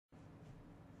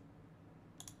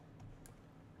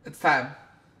It's time.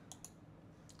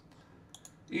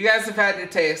 You guys have had your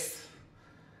taste.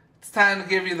 It's time to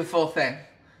give you the full thing.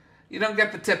 You don't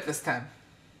get the tip this time.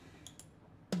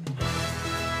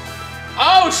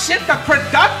 Oh shit, the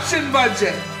production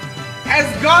budget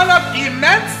has gone up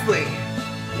immensely.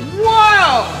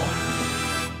 Whoa!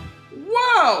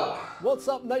 Whoa! What's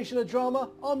up, Nation of Drama?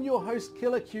 I'm your host,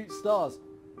 Killer Cute Stars.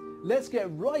 Let's get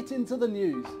right into the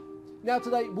news. Now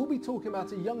today, we'll be talking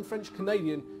about a young French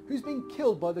Canadian who's been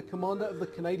killed by the commander of the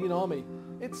Canadian Army.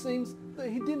 It seems that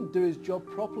he didn't do his job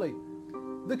properly.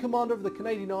 The commander of the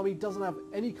Canadian Army doesn't have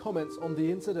any comments on the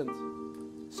incident.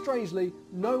 Strangely,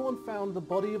 no one found the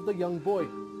body of the young boy.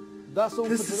 That's all for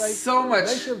today. This is so much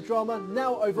Nation of Drama,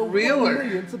 now over realer. 1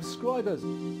 million subscribers.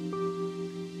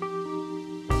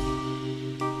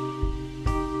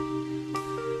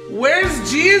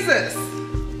 Where's Jesus?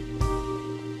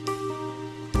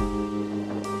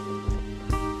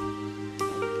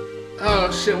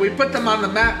 Oh shit, we put them on the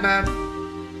map, man.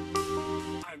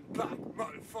 I'm back,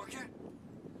 motherfucker.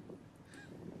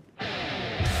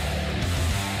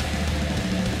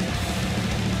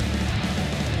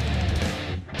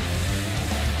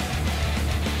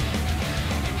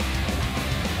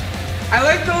 I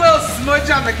like the little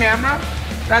smudge on the camera.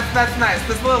 That's nice.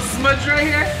 This little smudge right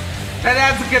here, that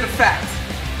adds a good effect.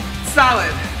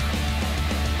 Solid.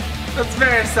 That's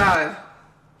very solid.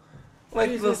 Like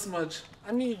the little smudge.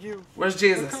 I need you. Where's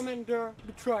Jesus? The commander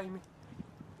betrayed me.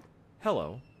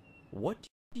 Hello. What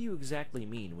do you exactly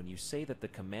mean when you say that the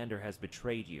commander has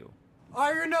betrayed you?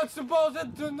 Are you not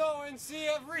supposed to know and see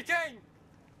everything?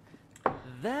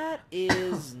 That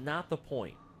is not the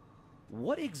point.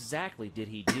 What exactly did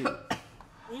he do?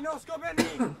 He knows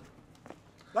me.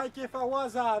 Like if I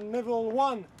was a level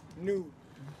 1 noob.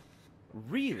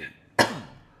 Really?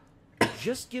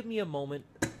 Just give me a moment.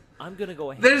 I'm gonna go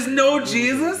ahead. There's no and do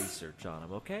Jesus? research on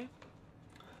him, okay?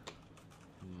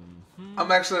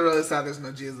 I'm actually really sad there's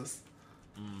no Jesus.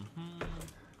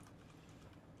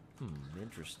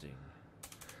 Interesting.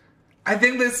 I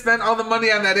think they spent all the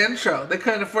money on that intro. They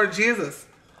couldn't afford Jesus.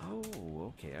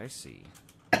 Oh, okay, I see.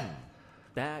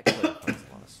 That clarifies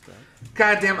a lot of stuff.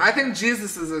 God damn, I think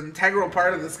Jesus is an integral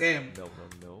part of this game.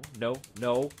 No.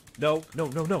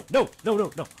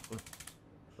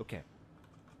 Okay.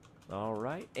 All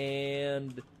right,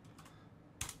 and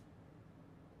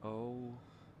oh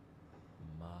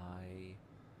my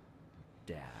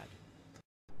dad.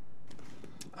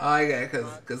 Oh yeah,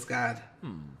 cause God.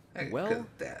 Well,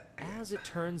 as it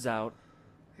turns out,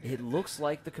 it looks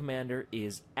like the commander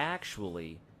is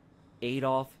actually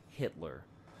Adolf Hitler.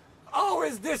 How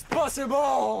is this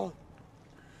possible?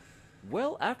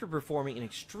 Well, after performing an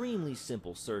extremely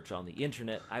simple search on the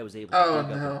internet, I was able to dig up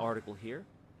an article here.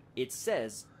 It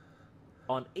says,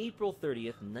 on April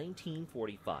 30th,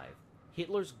 1945,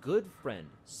 Hitler's good friend,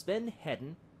 Sven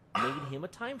Hedden, made him a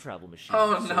time travel machine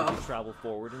so he could travel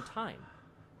forward in time.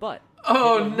 But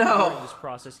during this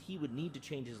process, he would need to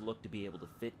change his look to be able to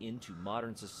fit into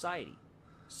modern society.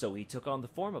 So he took on the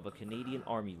form of a Canadian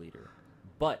army leader.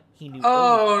 But he knew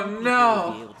only two people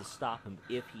would be able to stop him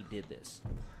if he did this.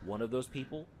 One of those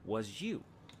people was you.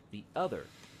 The other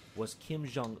was Kim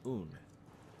Jong-un.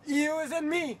 You and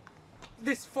me.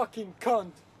 This fucking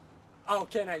cunt. How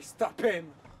can I stop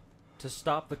him? To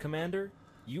stop the commander,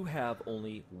 you have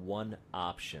only one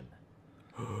option.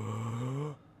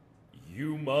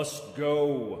 You must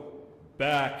go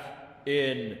back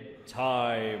in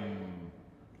time.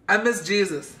 I miss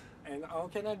Jesus. And how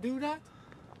can I do that?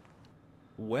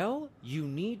 Well, you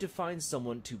need to find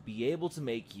someone to be able to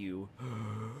make you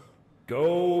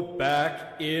go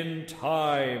back in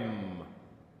time.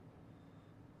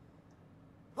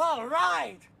 All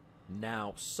right.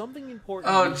 Now, something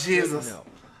important you should know.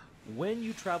 When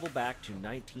you travel back to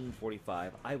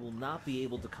 1945, I will not be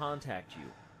able to contact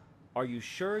you. Are you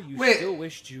sure you still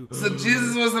wish to... So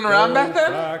Jesus wasn't around back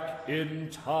then? Back in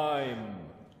time.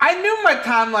 I knew my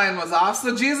timeline was off,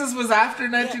 so Jesus was after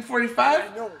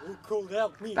 1945? I know who could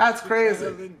help me. That's crazy.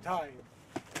 Travel in time.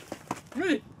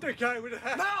 Me, the guy with the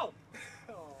hat. No!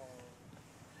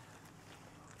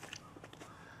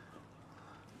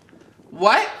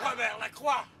 What? Robert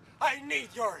Lacroix, I need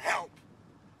your help.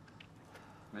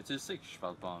 Mais tu sais que je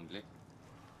parle pas anglais.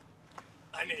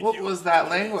 What was that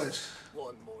language?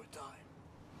 One more time.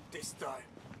 This time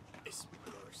is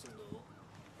personal.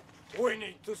 We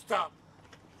need to stop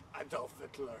Adolf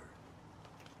Hitler.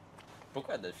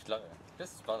 Pourquoi Adolf Hitler?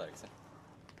 Qu'est-ce que tu parles avec ça?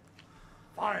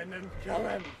 Find and kill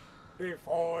him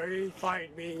before he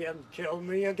find me and kill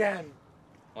me again.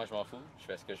 Moi je m'en fous, je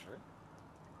fais ce que je veux.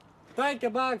 Take a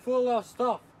bag full of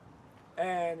stuff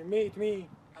and meet me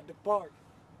at the park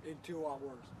in 2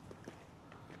 hours.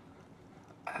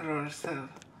 I don't understand.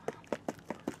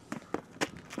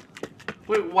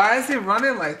 Wait, why is he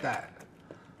running like that?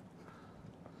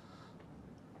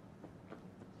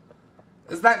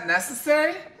 Is that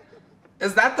necessary?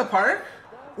 Is that the park?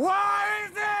 Why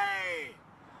is he?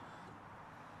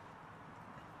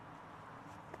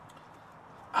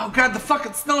 Oh god, the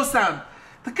fucking snow sound.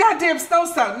 The goddamn snow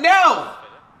sound. No!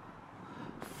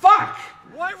 Fuck!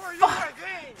 Why were you Fuck.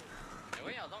 again? Mais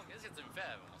voyons donc, qu'est-ce que tu me fais?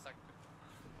 On sac.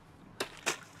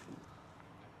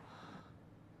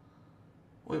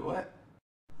 Wait, what?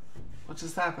 What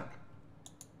just happened?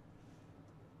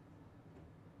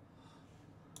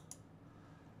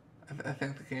 I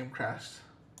think the game crashed.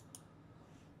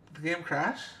 Did the game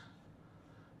crash?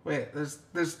 Wait, there's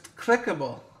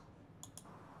clickable.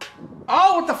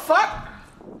 Oh, what the fuck?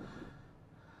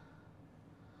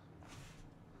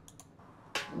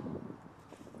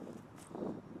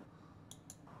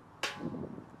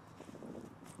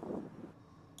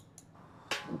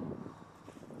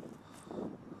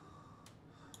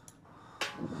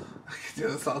 I can do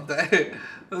this all day.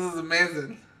 This is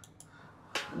amazing.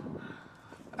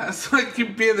 I just want to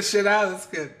keep beating the shit out of this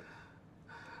kid.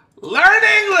 Learn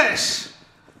English!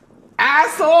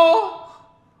 Asshole!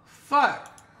 Fuck.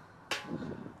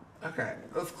 Okay,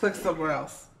 let's click somewhere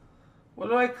else. What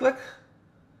do I click?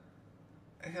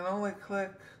 I can only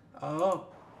click... Oh.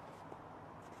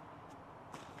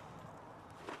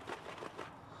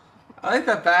 I like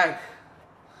that bag.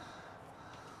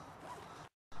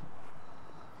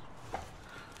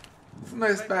 It's a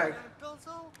nice bag.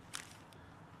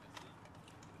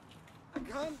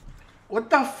 What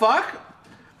the fuck?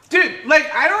 Dude, like,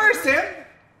 I don't understand.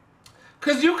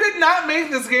 Because you could not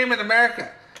make this game in America.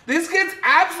 These kids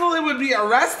absolutely would be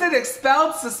arrested,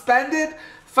 expelled, suspended,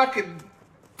 fucking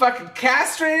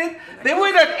castrated. They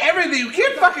would have done everything. You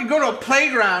can't fucking go to a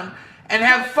playground and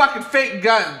have fucking fake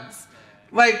guns.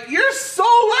 Like, you're so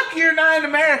lucky you're not in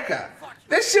America.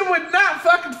 This shit would not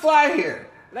fucking fly here.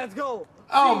 Let's go.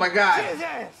 Oh my god. Jesus.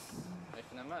 Mais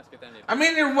finalement, est-ce que t'aimes les I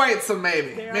mean, you're white, so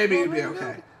maybe you'd be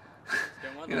okay.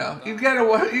 You know, you get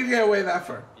away that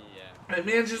far. But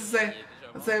me and Jesus say,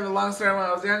 let's say the long story. When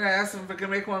I was young, I asked him if I could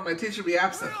make one. My teacher be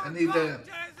absent, and he didn't.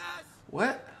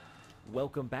 What?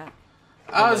 Welcome back.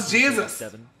 Oh, it's Jesus.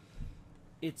 7.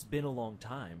 It's been a long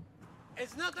time.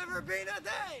 It's not ever been a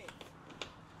day.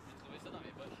 J'ai trouvé ça dans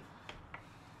mes poches.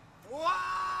 Wow.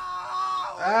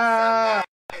 Ah.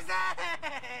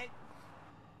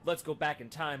 Let's go back in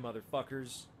time,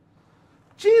 motherfuckers.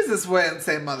 Jesus wouldn't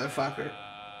say motherfucker.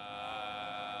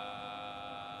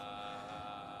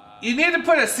 You need to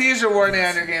put a seizure warning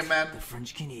on your game, man. The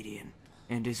French Canadian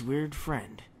and his weird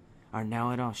friend are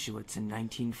now at Auschwitz in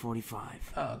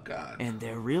 1945. Oh, God. And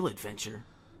their real adventure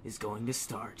is going to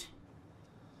start.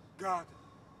 God,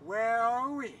 where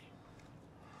are we? Je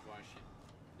vois un chien.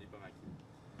 Il est pas mal.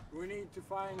 We need to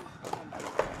find.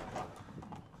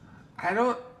 I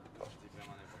don't J'étais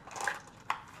vraiment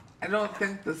n'importe. I don't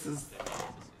think this is...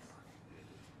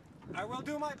 I will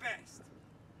do my best.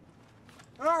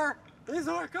 Ah, is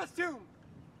our costume.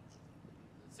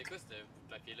 C'est quoi ce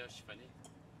papier-là chiffonné?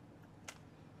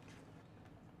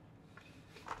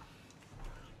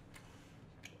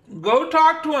 Go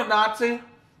talk to a Nazi.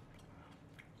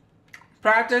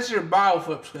 Practice your bottle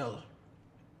flip skills.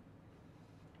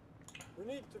 We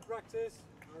need to practice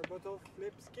our bottle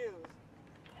flip skills.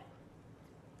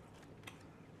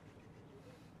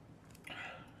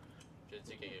 Je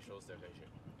dis quelque chose de région.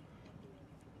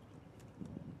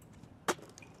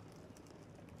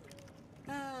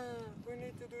 We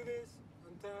need to do this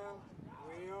until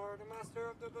we are the master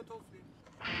of the bottle flip.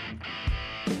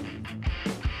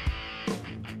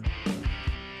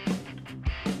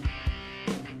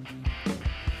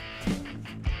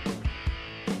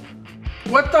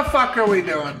 What the fuck are we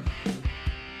doing?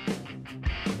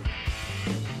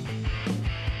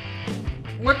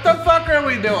 What the fuck are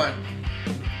we doing?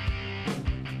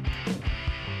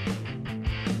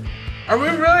 Are we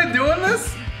really doing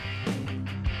this?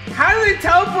 How do they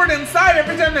teleport inside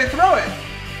every time they throw it?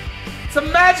 It's a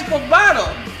magical bottle.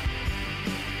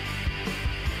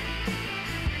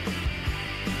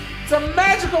 It's a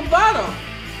magical bottle.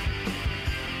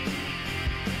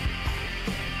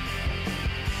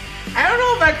 I don't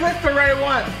know if I clicked the right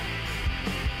one.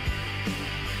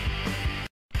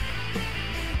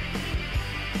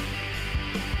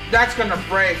 That's gonna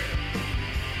break.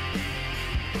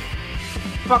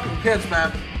 Fucking kids,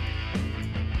 man.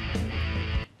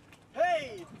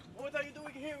 Hey, what are you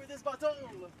doing here with this bottle?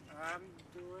 I'm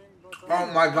doing bottle. Oh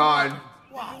my god.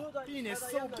 Wow, penis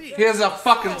so big. He has a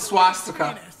fucking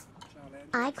swastika.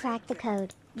 I cracked the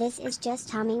code. This is just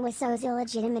Tommy Wiseau's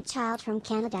illegitimate child from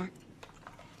Canada.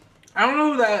 I don't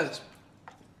know who that is.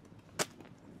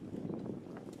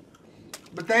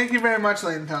 But thank you very much,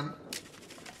 Layton,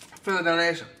 for the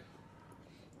donation.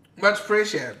 Much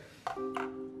appreciated.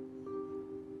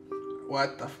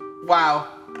 What the wow.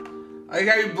 I like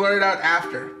how you blurred out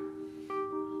after.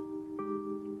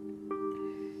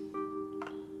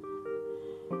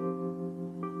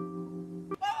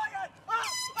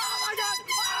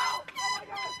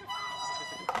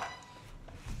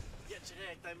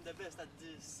 I'm the best at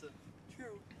this.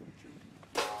 True.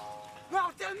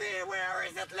 Now tell me, where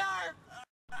is Hitler?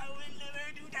 I will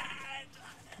never do that.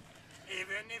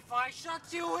 Even if I shot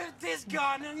you with this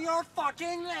gun in your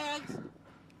fucking legs. I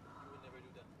will never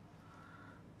do that.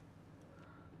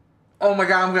 Oh my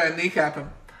god, I'm gonna kneecap him.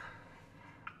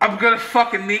 I'm gonna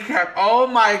fucking kneecap. Oh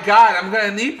my god, I'm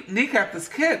gonna kneecap this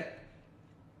kid.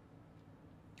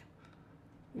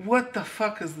 What the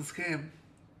fuck is this game?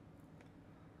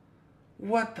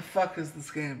 What the fuck is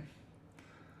this game?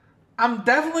 I'm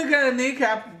definitely gonna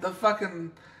kneecap the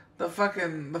fucking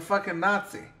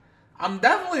Nazi. I'm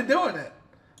definitely doing it.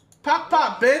 Pop,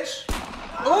 bitch.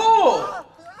 Ooh.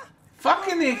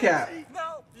 Fucking kneecap.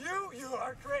 No, you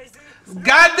are crazy.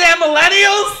 Goddamn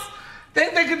millennials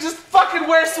think they could just fucking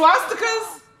wear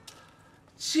swastikas?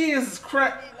 Jesus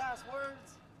Christ. Any last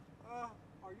words?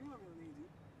 Are you a lady?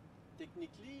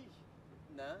 Technically,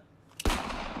 nah.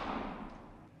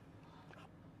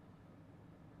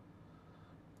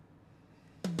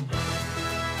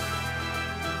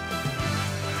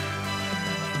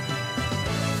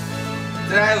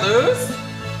 Did I lose?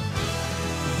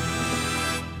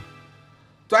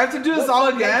 Do I have to do this all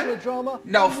again?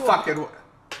 No, fuck it.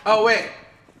 Oh, wait.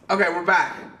 Okay, we're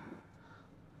back.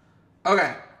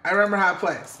 Okay, I remember how to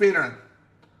play. Speedrun.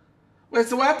 Wait,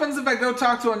 so what happens if I go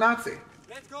talk to a Nazi?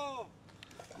 Let's go.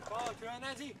 Call to a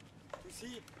Nazi to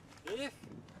see if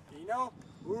you know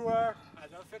who are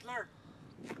Adolf Hitler.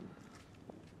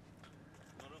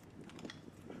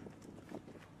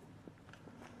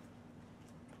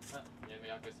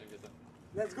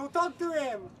 Let's go talk to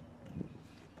him.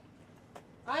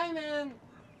 Hi, man.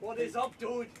 What is up,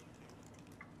 dude?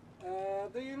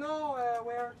 Do you know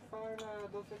where to find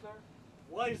Adolf Hitler?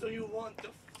 Why do you want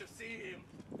to see him?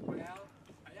 Well,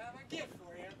 I have a gift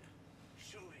for him.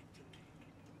 Show it to me.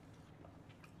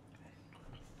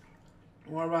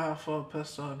 What about a full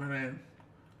pistol and grenade?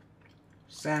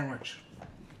 Sandwich.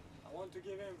 I want to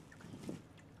give him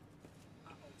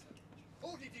an old sandwich.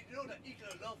 Oh, did you know that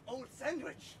Hitler loved old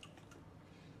sandwich?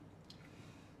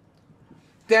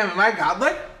 Damn, am I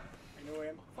godlike? I know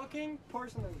him fucking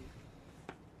personally.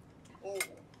 Oh,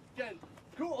 then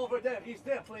go over there. He's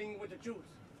there playing with the Jews.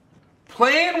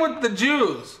 Playing with the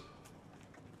Jews.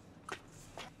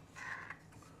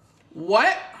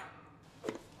 What?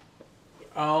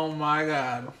 Oh my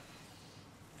god.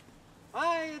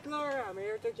 Hi, Hitler. I'm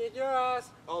here to kick your ass.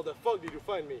 How the fuck did you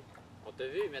find me? On t'a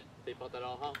vu mettre tes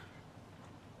pantalons en.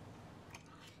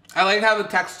 I like how the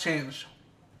text changed.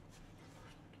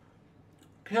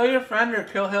 Kill your friend or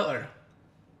kill Hitler.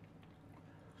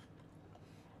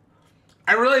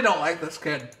 I really don't like this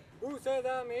kid. Who said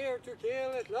I'm here to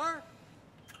kill Hitler?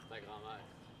 Ta grand-mère.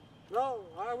 No,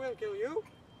 I will kill you.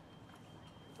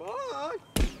 Fuck.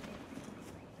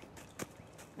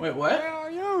 Wait, Where what?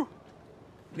 are you?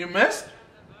 You missed?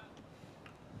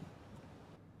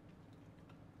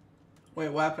 Wait,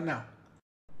 what happened now?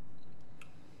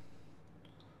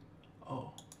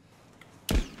 Oh.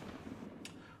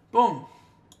 Boom.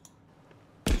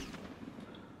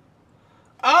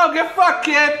 Oh, get fucked,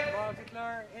 kid! Well,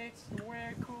 Hitler, it's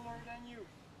way cooler than you.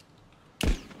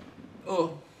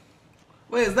 Oh.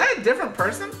 Wait, is that a different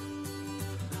person?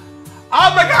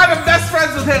 Oh my god, I'm best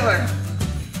friends with Hitler!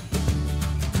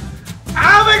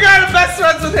 Oh my god, I'm best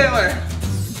friends with Hitler!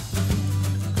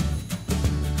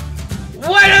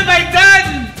 What have I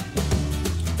done?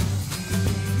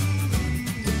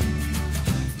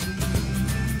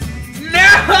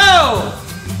 No!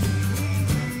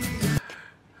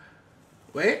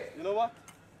 Wait. You know what?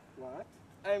 What?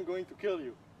 I am going to kill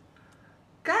you.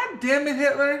 God damn it,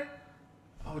 Hitler.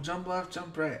 Oh, jump left,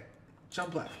 jump right.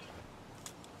 Jump left.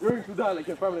 You're going to die like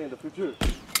your family in the future.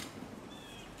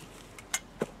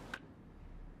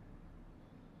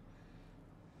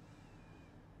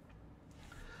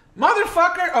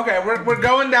 Motherfucker! Okay, we're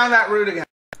going down that route again.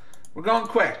 We're going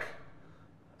quick.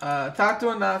 Talk to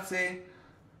a Nazi.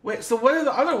 Wait, so what do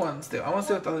the other ones do? I want to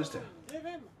see what the others do. Give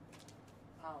him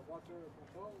water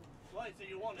bottle. Why do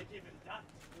you want to give him that?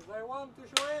 Because I want to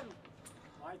show him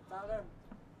my talent.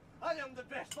 I am the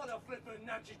best mother flipper in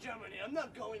Nazi Germany. I'm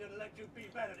not going to let you be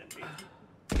better than me.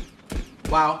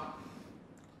 Wow.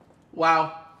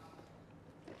 Wow.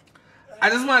 I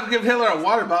just want to give Hitler a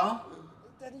water bottle.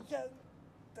 Then he can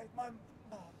take my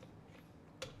mom.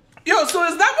 Yo, so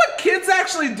is that what kids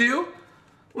actually do?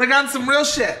 Like on some real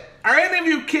shit. Are any of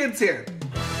you kids here?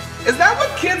 Is that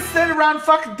what kids sit around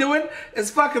fucking doing? Is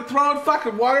fucking throwing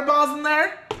fucking water balls in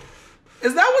there?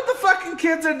 Is that what the fucking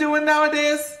kids are doing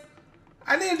nowadays?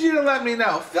 I need you to let me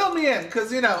know. Fill me in,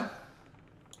 because, you know,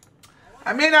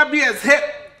 I may not be as hip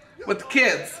with the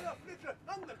kids.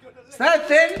 Is that a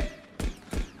thing?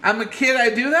 I'm a kid, I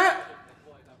do that?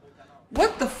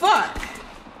 What the fuck?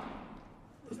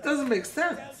 This doesn't make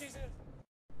sense.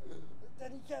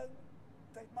 Then he can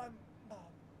take my mom.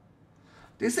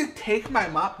 Did you say take my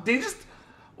mom? Did you just...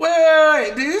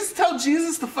 Wait. Did you just tell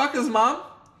Jesus to fuck his mom?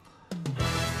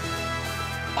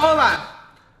 Hold on.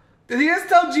 Did he just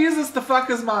tell Jesus to fuck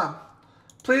his mom?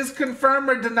 Please confirm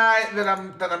or deny that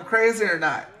I'm crazy or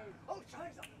not. Oh,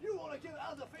 Scheiße, you want to kill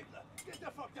Adolf Hitler? Get the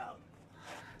fuck down.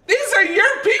 These are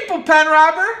your people, pen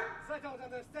robber. I don't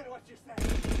understand what you say.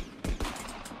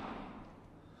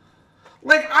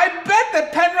 Like, I bet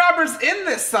that pen robber's in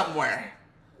this somewhere.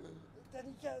 Then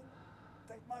he can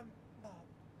take my mom.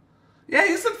 Yeah,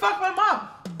 he said fuck my mom.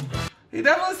 He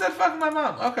definitely said fuck my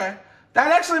mom. Okay.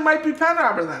 That actually might be pen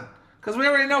robber then. Because we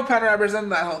already know pen robber's in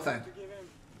that whole thing.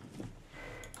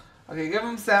 Okay, give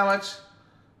him a sandwich.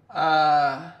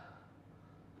 We're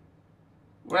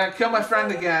gonna kill my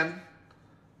friend again.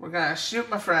 We're gonna shoot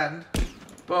my friend.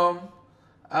 Boom.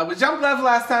 We jumped left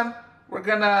last time. I'm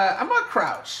gonna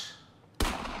crouch.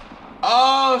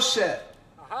 Oh shit.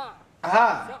 Aha!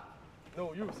 Aha.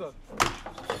 No, you, son.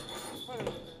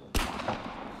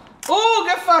 Ooh,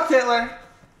 get fucked, Hitler.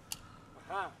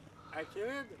 Aha! I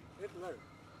killed Hitler.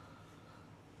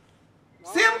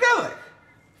 See, I'm good. Like,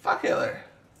 fuck Hitler.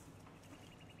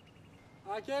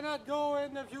 I cannot go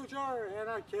in the future, and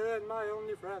I killed my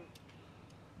only friend.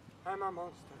 I'm a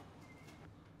monster.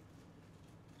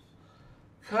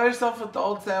 Kill yourself with the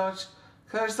old sandwich.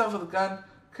 Kill yourself with a gun.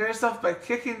 Kill yourself by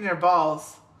kicking your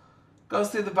balls. Go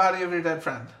see the body of your dead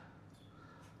friend.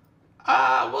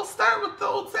 We'll start with the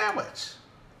old sandwich.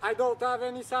 I don't have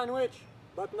any sandwich,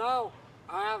 but now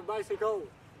I have bicycle.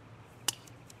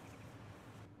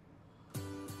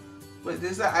 Wait, did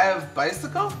he say I have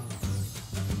bicycle?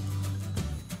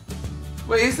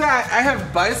 Wait, he said I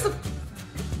have bicycle?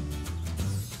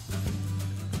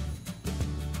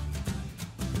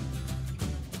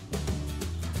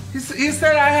 He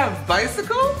said I have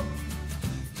bicycle?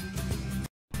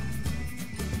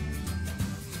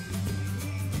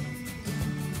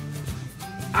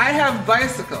 I have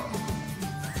bicycle.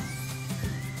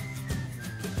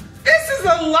 This is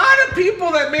a lot of people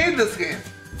that made this game.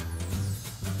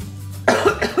 I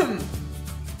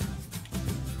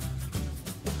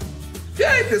feel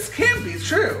like this can't be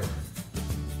true.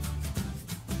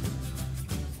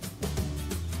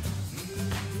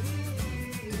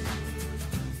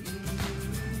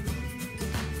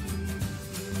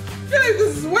 I feel like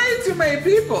this is way too many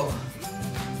people.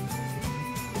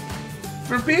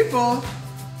 For people.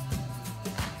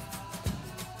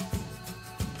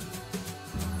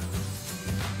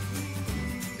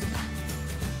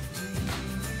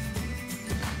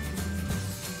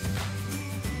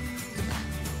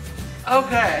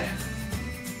 Okay.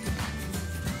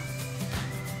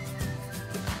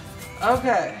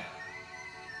 Okay.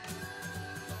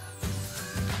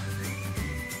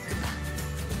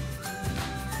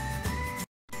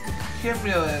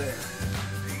 Kimulator.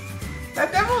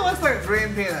 That definitely looks like a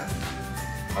green penis.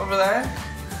 Over there.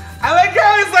 I like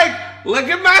how he's like, look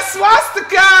at my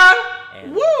swastika!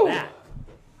 And woo! That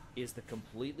is the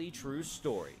completely true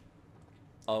story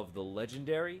of the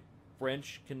legendary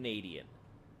French Canadian.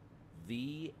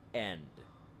 The end.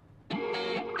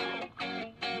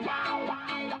 Hey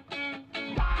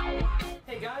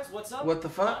guys, what's up? What the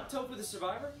fuck? I'm Tofu the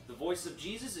Survivor, the voice of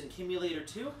Jesus in Kimulator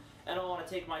 2, and I want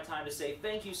to take my time to say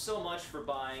thank you so much for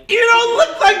buying. You don't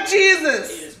look like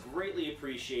Jesus! It is greatly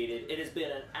appreciated. It has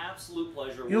been an absolute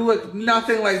pleasure. You look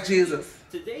nothing like Jesus.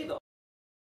 Today, though.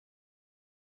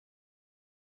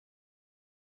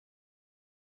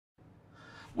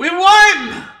 We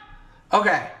won!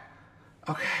 Okay.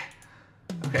 Okay.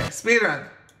 Okay, speedrun.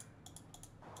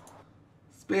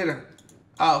 Speedrun.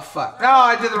 Oh, fuck. No,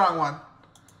 I did the wrong one.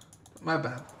 My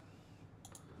bad.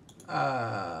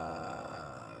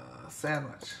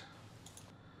 Sandwich.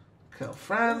 Kill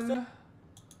friend.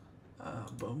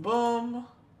 Boom, boom.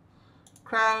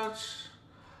 Crouch.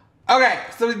 Okay,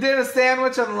 so we did a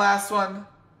sandwich on the last one.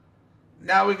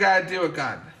 Now we gotta do a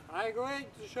gun. I'm going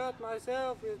to shoot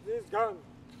myself with this gun.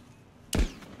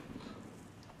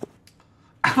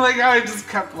 I like how I just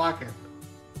kept walking.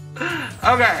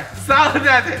 Okay, solid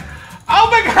ending. Oh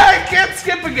my god, I can't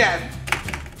skip again.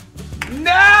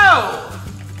 No!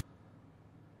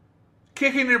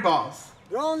 Kicking your balls.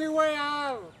 The only way I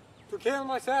have to kill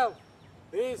myself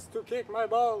is to kick my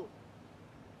ball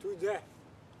to death.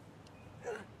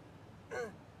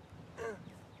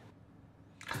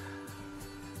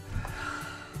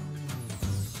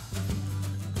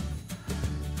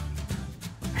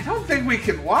 I don't think we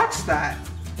can watch that.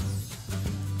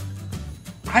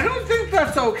 I don't think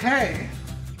that's okay.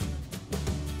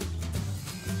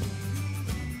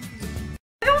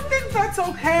 I don't think that's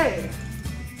okay.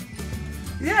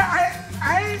 Yeah,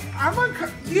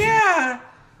 yeah.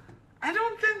 I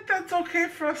don't think that's okay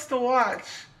for us to watch.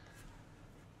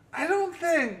 I don't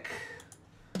think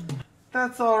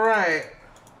that's alright.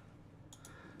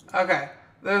 Okay,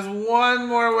 there's one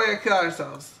more way to kill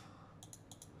ourselves.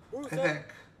 I think.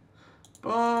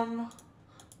 Boom.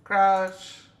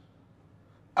 Crouch.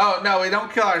 Oh, no, we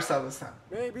don't kill ourselves this time.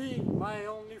 Maybe my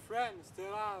only friend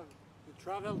still have the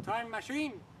travel time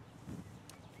machine.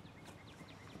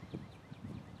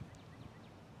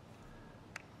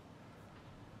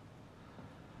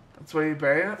 That's where you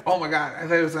bury him? Oh my god, I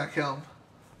thought he was gonna kill him.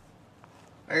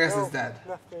 I guess he's dead.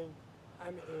 Nothing.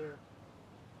 I'm here.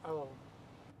 Alone.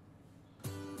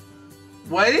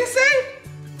 What did he say?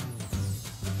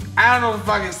 I don't know what the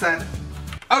fuck he said.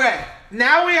 Okay,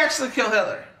 now we actually kill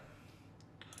Hitler.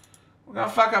 We're gonna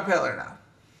fuck up Hitler now.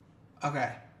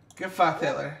 Okay, get fucked,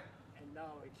 Hitler. And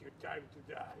now it's your time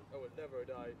to die. I will never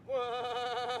die.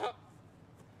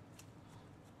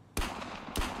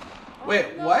 Wait,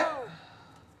 Oh, no. what?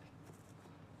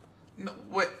 No,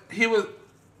 wait, he was...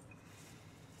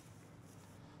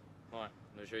 Ouais,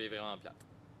 le jeu est vraiment plate.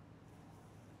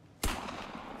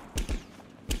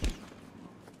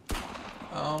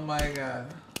 Oh my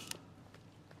god.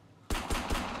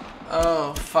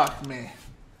 Oh, fuck me.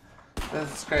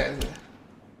 This is crazy.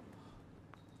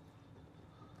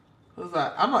 Who's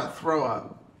that? I'm gonna throw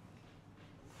up.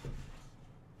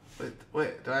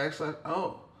 Wait, do I actually?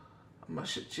 Oh, I'm gonna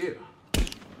shit you,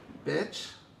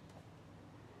 bitch.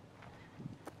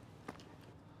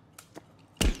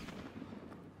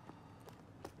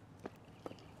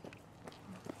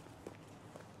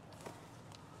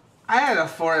 I had a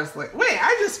forest like. Wait,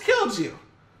 I just killed you.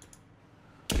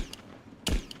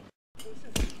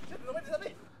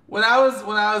 When I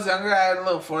was younger, I had a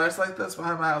little forest like this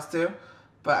behind my house too,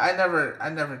 but I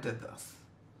never did this.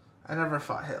 I never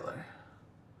fought Hitler.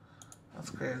 That's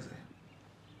crazy.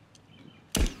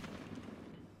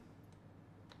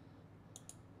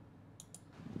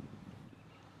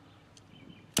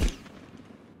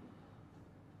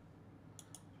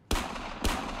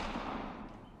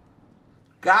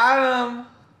 Got him.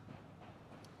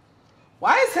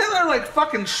 Why is Hitler like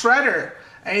fucking Shredder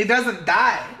and he doesn't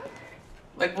die?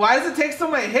 Like, why does it take so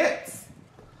many hits?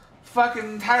 Fucking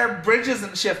entire bridges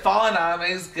and shit falling on him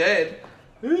and he's good.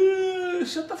 Ooh,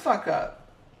 shut the fuck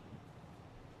up.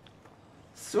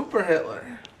 Super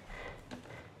Hitler.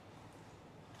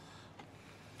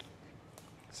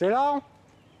 C'est long.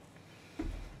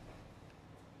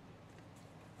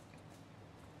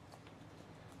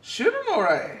 Shoot him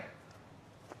already.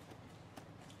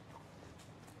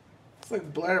 It's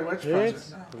like Blair Witch Project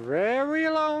It's now. very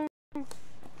long.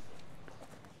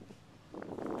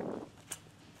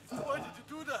 Why did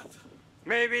you do that?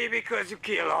 Maybe because you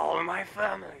killed all my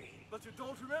family. But you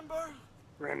don't remember?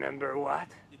 Remember what?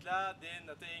 Hitler did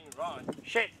nothing wrong.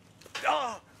 Shit.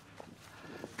 Oh.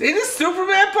 Did just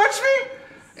Superman punch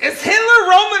me? Is Hitler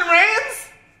Roman Reigns?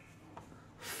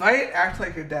 Fight, act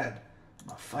like you're dead. I'm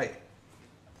gonna fight.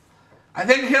 I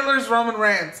think Hitler's Roman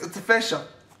Reigns. It's official.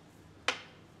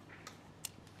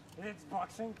 It's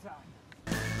boxing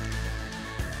time.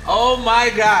 Oh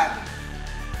my god.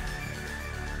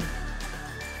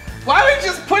 Why would he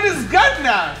just put his gun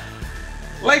down?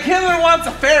 Like Hitler wants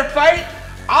a fair fight?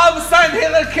 All of a sudden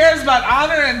Hitler cares about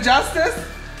honor and justice?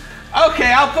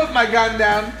 Okay, I'll put my gun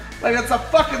down. Like it's a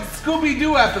fucking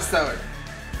Scooby-Doo episode.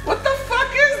 What the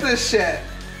fuck is this shit?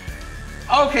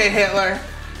 Okay, Hitler.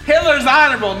 Hitler's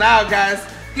honorable now, guys.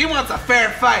 He wants a fair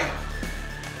fight.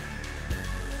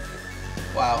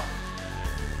 Wow.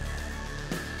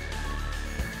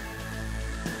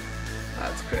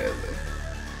 That's crazy.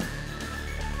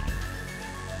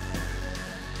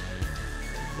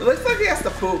 It looks like he has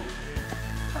to poop.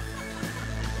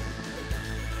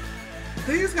 I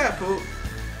think he's got poop.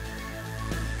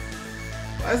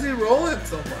 Why is he rolling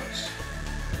so much?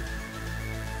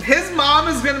 His mom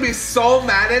is gonna be so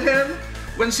mad at him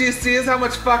when she sees how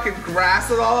much fucking grass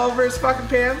is all over his fucking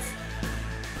pants.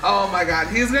 Oh my god,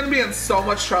 he's gonna be in so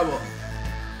much trouble.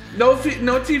 No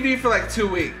TV for like 2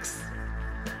 weeks.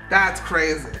 That's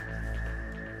crazy.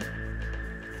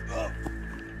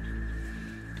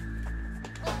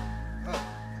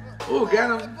 Ooh, get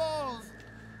him.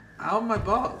 Ow, my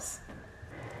balls.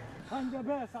 I'm the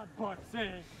best at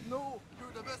boxing. No,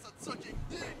 you're the best at sucking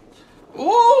dick.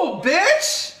 Ooh,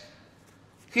 bitch!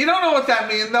 He don't know what that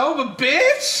means though, but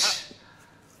bitch!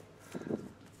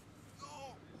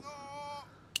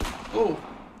 Ooh.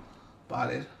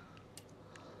 Bodied.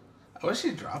 I wish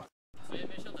he dropped. We do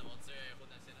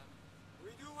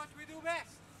what we do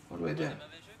best. What do I do?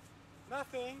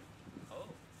 Nothing.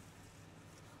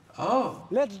 Oh.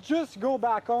 Let's just go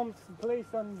back home to play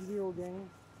some video games.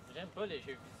 J'aime pas les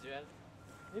jeux visuels.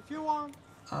 If you want.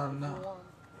 Oh If you no. want.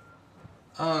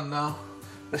 Oh no.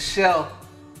 The shell.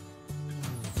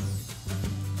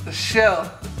 The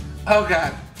shell. Oh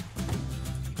god.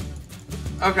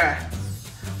 Okay.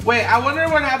 Wait, I wonder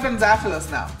what happens after this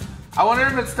now. I wonder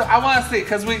if it's still. I want to see,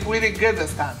 because we did good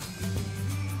this time.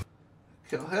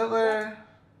 Kill Hitler.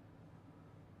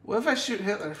 What if I shoot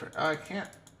Hitler for. Oh, I can't.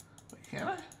 Wait, can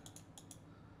I?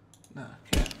 No,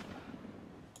 I can't.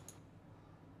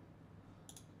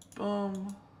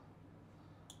 Boom.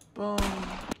 Boom.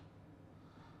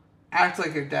 Act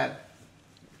like you're dead.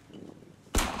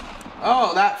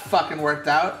 Oh, that fucking worked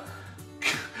out.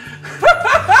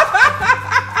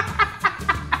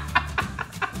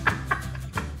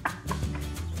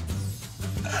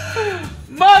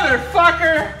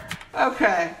 Motherfucker!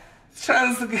 Okay. Let's try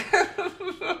this again.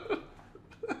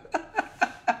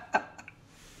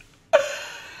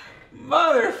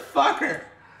 Motherfucker!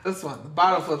 This one, the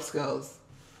bottle flip skills.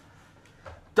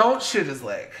 Don't shoot his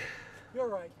leg. You're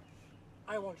right.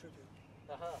 I want you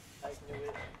to. Haha, I knew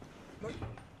it. But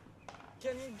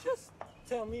can you just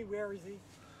tell me where is he? You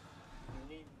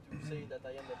need to say that I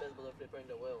am the best bottle flipper in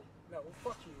the world. No,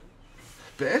 fuck you.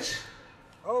 Bitch.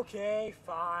 Okay,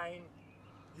 fine.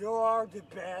 You are the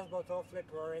best bottle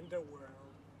flipper in the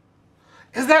world.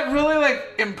 Is that really,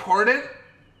 like, important?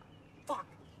 Fuck.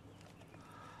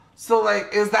 So,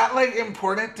 like, is that, like,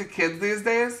 important to kids these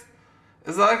days?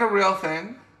 Is that, like, a real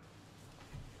thing?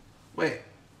 Wait.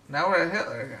 Now we're at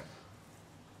Hitler again.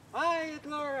 Hi,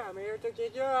 Hitler. I'm here to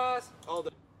kick your ass. All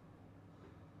the.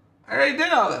 I already did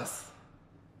all this.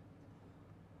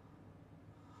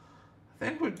 I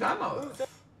think we've done all this.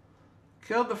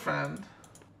 Killed the friend.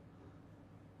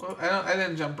 Well, I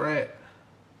didn't jump right.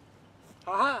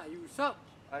 Haha, you suck.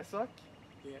 I suck.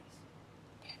 Yes.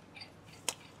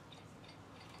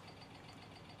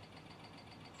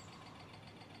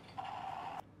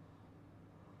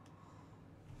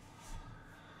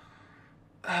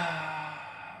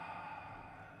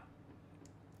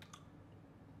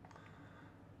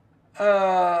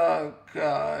 Oh,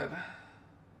 God.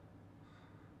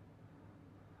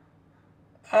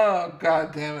 Oh,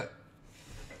 God damn it.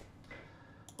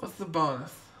 What's the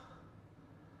bonus?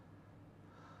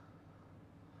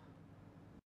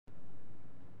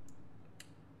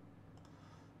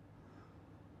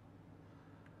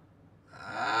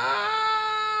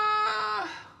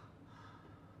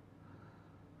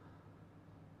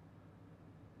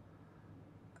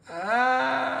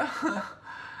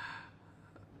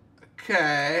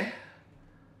 Okay.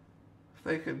 If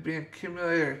they could be in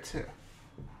Kimulator too.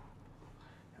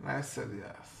 And I said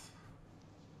yes.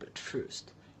 But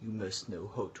first, you must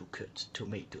know how to cut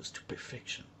tomatoes to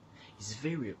perfection. It's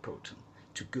very important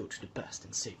to go to the past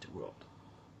and save the world.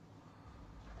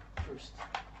 First,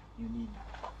 you need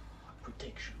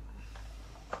protection.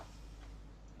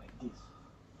 Like this.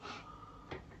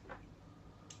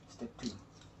 Step 2.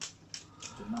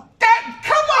 The knife.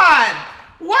 Come on!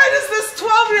 Why does this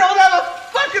 12-year-old have a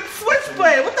fucking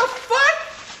switchblade? What the fuck?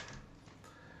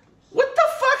 What the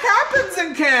fuck happens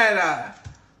in Canada?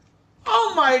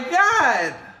 Oh my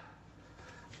god!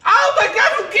 Oh my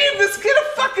god, who gave this kid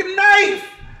a fucking knife?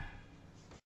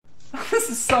 This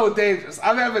is so dangerous.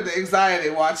 I'm having anxiety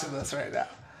watching this right now.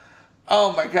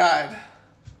 Oh my god.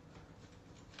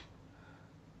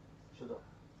 Shut up.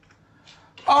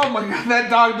 Oh my god, that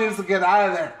dog needs to get out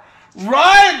of there.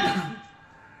 Run!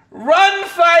 Run,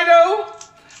 Fido!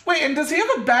 Wait, and does he have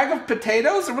a bag of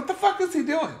potatoes, or what the fuck is he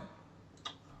doing?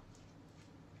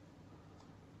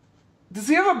 Does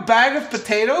he have a bag of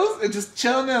potatoes and just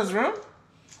chilling in his room?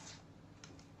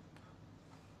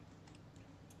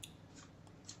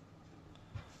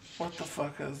 What the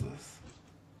fuck is this?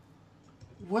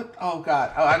 What? Oh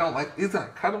god. Oh, I don't like. He's gonna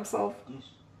cut himself?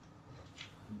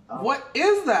 What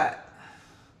is that?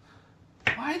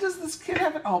 Why does this kid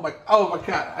have it? Oh my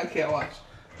god. I can't watch.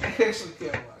 I actually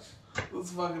can't watch. This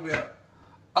is fucking me up.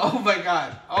 Oh my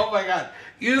god. Oh my god.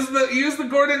 Use the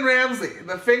Gordon Ramsay.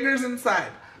 The fingers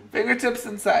inside. Fingertips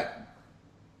inside.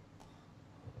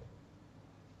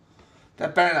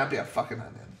 That better not be a fucking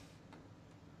onion.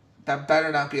 That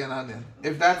better not be an onion.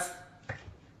 If that's...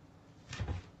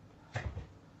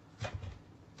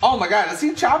 Oh my god, is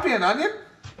he chopping an onion?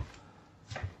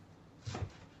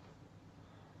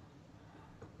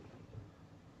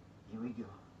 Here we go.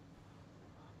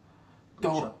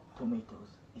 Don't. Chopped tomatoes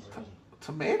is ready.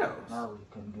 Tomatoes? Now we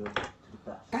can go to the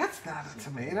bath. That's not a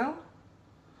tomato.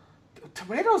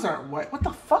 Tomatoes aren't white. What the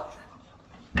fuck?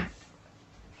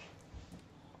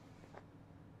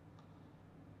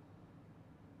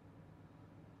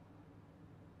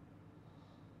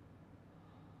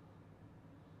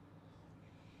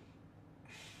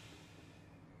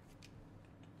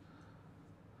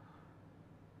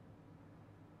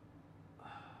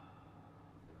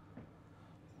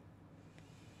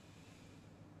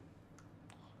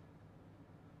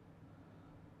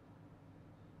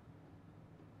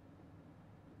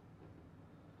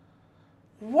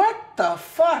 What the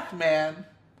fuck, man?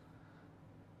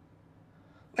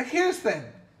 Like, here's the thing.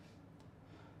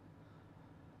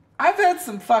 I've had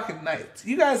some fucking nights.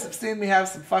 You guys have seen me have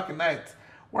some fucking nights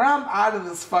where I'm out of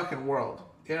this fucking world.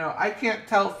 You know, I can't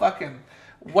tell fucking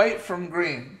white from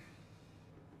green.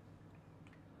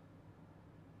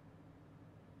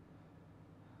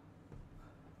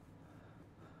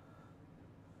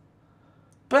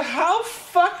 But how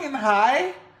fucking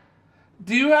high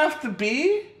do you have to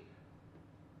be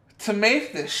to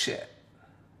make this shit?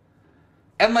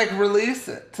 And like release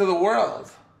it to the world.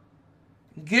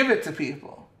 Give it to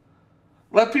people.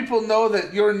 Let people know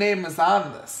that your name is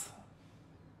on this.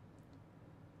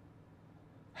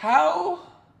 How?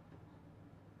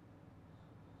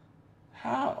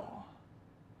 How?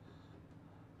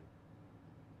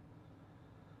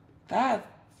 That's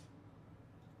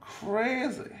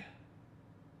crazy.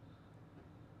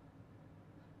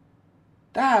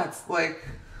 That's like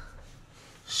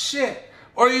shit.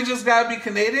 Or you just gotta be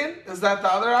Canadian? Is that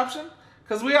the other option?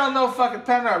 Because we all know fucking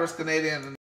Pen Robber's Canadian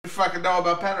and we fucking know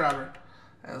about Pen Robber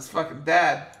and his fucking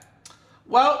dad.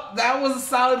 Well, that was a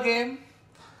solid game.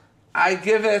 I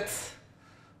give it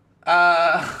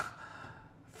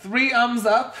 3 thumbs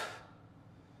up.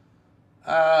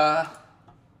 I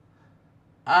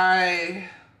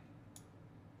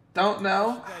don't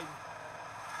know.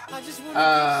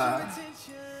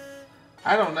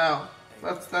 I don't know.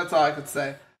 That's all I could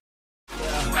say.